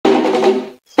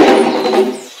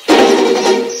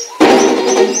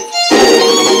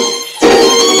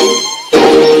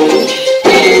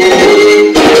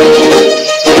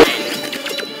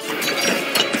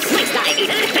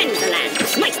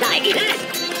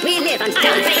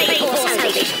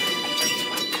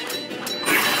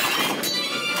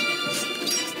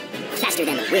Faster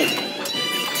than the wind.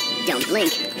 Don't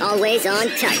blink, always on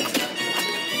target.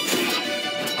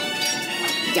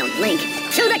 Don't blink.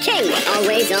 To the king,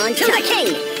 always on to the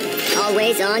king.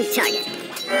 Always on target.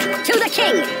 To the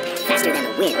king. Faster than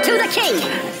the wind. To the king.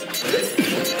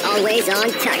 Always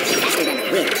on target. Faster than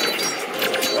the wind.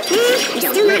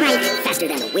 Don't blink. Right. Faster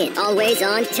than the wind. Always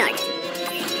on target.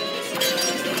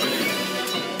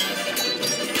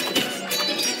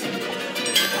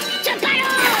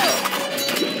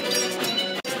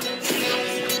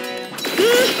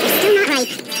 Still not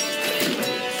right.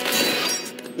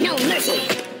 No mercy.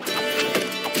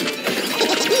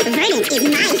 Verdant is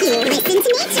my hue. Listen to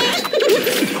nature.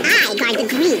 I guard the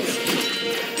green.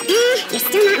 You're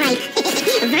still not right.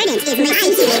 Verdant is my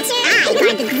hue. I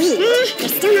guard the green. You're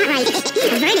still not right.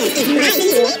 Verdant is my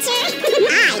hue.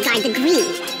 I guard the green.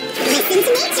 Listen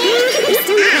to nature. You're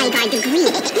still not right. I guard the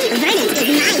green. Verdant is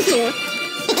my hue.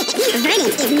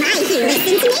 Verdant is my hue.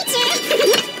 Listen to nature.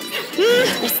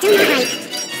 You're still not right.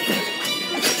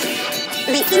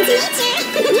 Listen to nature.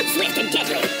 Swift and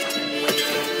deadly.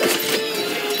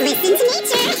 Listen to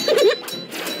nature.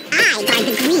 I guard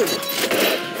the green.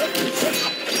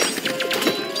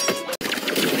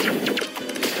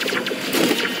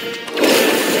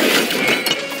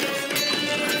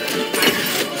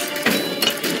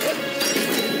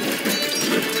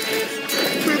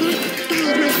 Father,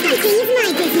 guide my hunting is my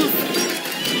business.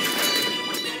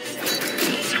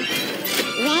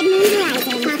 Red moon's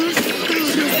rising. Father,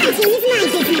 guide my hunting is my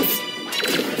business.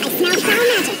 I smell foul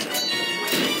magic.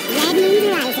 Red moon's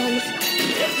rising.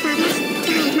 Father,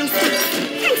 guide my steps.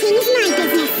 Hunting is my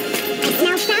business. I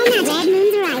smell foul magic. Red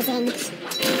moon's rising.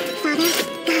 Father,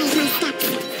 guide my steps.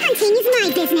 Hunting is my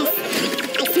business.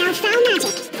 I smell foul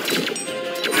magic.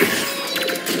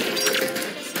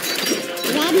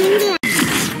 Red moon's rising.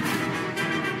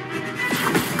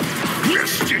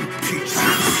 Rest in peace.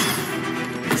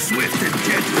 Swift and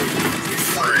deadly.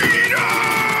 Freedom!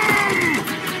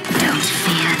 Don't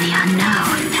fear the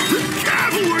unknown. The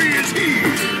cavalry is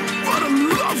here! What a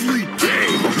lovely day!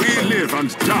 We live and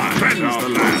die. Cleanse the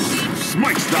land.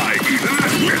 Smites thy either.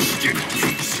 Rest in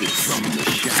pieces from the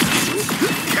shadows.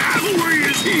 The cavalry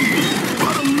is here!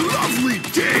 What a lovely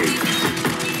day!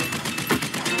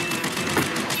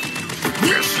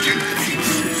 Rest in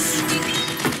pieces.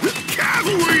 The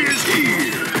cavalry is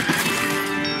here!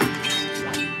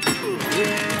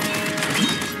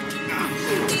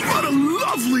 What a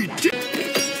lovely day!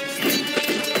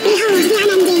 Behold the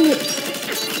unending.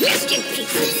 Rest in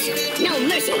pieces. No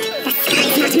mercy. The sky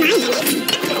is not my limit.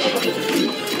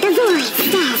 The void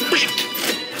stares back.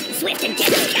 Swift and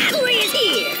deadly. Cavalry is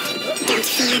here. Don't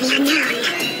fear the unknown.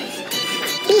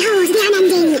 Behold the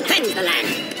unending. Cleanse the land.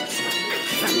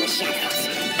 From the shadows.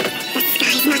 The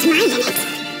sky is not my limit.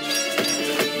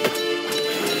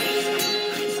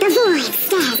 The void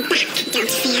stares back. Don't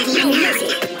fear the No unknown. mercy.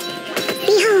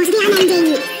 Behold the unending.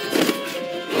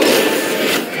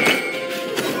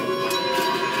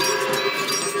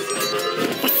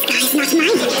 The sky is not my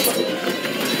limit.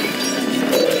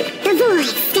 The void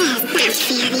stares back. Don't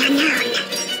fear the unknown.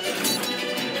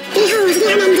 Behold the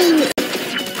unending.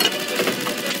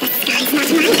 The sky is not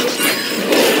my limit.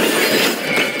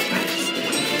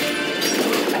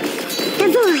 The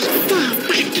void stares back.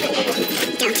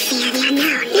 Don't fear the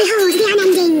unknown. Behold the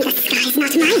unending. The sky is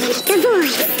not my limit. The void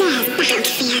stares back. Don't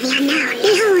fear the unknown.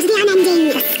 Behold the unending.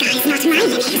 The sky is not my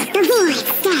limit. The void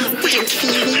stares back. Don't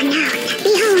fear the unknown.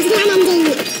 Behold the unending.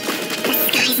 The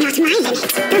sky is not my limit.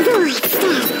 The void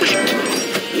stares back.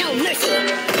 No mercy.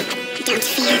 Don't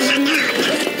fear the unknown.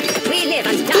 We live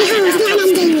and die. Behold the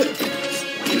unending.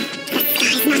 The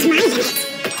sky is not my limit.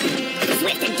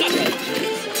 Swift and deadly.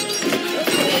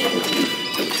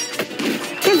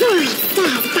 The void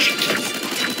stares back.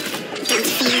 Don't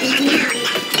fear the unknown.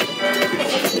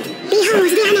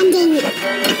 Behold the unending.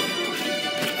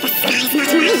 The sky is not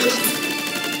my limit.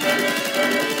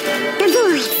 The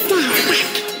void stares back.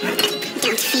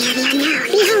 Don't fear the unknown.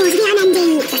 Behold the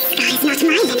unending. The sky is not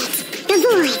my limit. The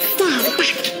void stares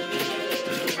back.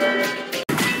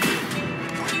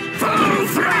 Full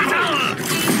throttle!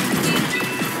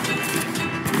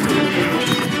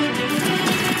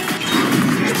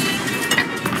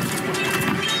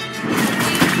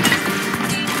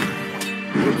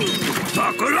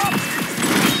 Buckle up!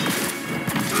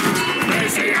 They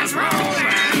see us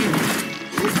rolling!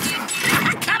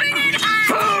 Coming in high!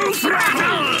 Full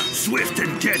Swift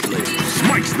and deadly.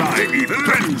 Smites thy evil.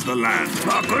 Bends the land.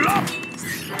 Buckle up.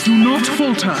 Do not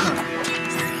falter.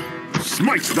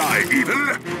 Smites thy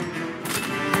evil.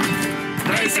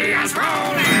 They see us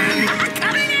rolling.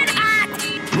 Coming in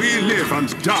hot. We live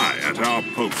and die at our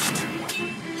post.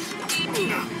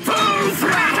 Full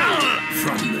throttle.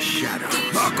 From the shadows.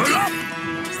 Buckle up.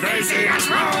 They see us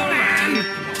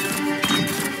rolling.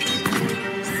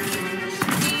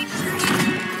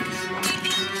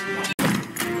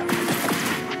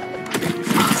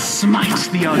 Smite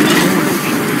the unholy.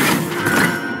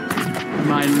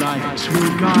 My light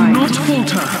will guide. Do not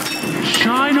falter.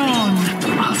 Shine on.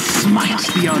 I'll smite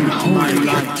the unholy. My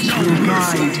light will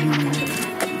guide you.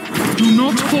 Do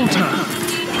not falter.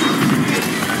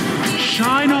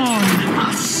 Shine on.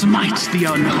 I'll smite the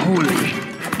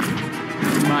unholy.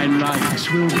 My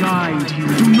light will guide you.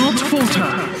 Do not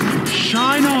falter.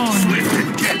 Shine on. Swift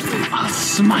and deadly. I'll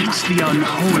smite the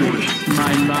unholy.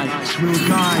 My light will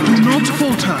guide. Do not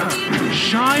falter.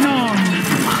 Shine on.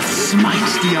 I'll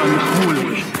smite the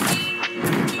unholy.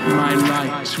 My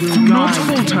light will guide. Do not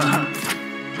falter.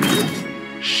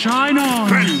 Shine on.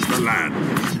 Bends the land.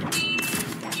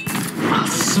 I'll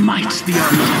smite the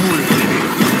unholy.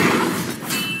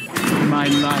 My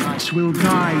light will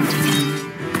guide you.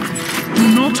 Do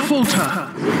not falter.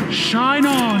 Shine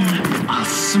on. I'll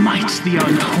smite the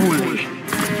unholy.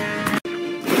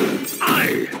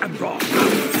 I am wrong.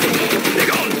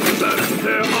 Begone, vermin.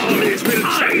 Their armies will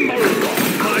tremble.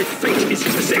 My fate is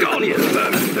begone,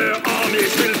 vermin. Their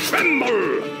armies will tremble.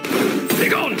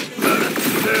 Begone, vermin.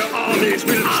 Their armies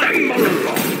will tremble.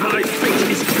 My fate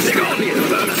is begone,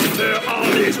 vermin. Their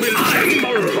armies will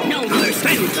tremble. No other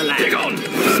spends the land. Begone,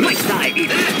 Smites thy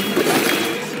evil.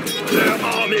 their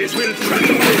armies will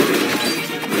tremble.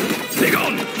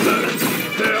 Begone, vermin.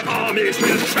 Their armies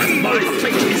will tremble. My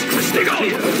fate is crystal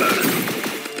clear, vermin.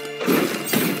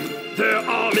 Their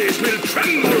armies will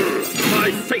tremble.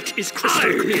 My fate is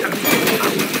crystal clear.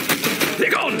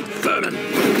 Begone, vermin.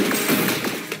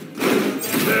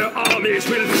 Their armies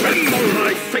will tremble.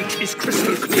 My fate is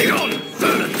crystal clear. Begone,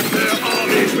 vermin. Their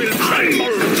armies will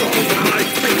tremble. My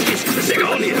fate is crystal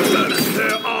clear, vermin.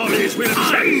 Their armies will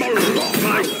tremble.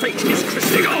 My fate is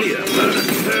crystal clear, vermin.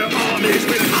 Their armies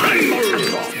will tremble.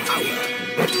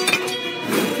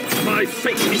 My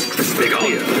fate is crystal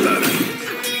clear, vermin.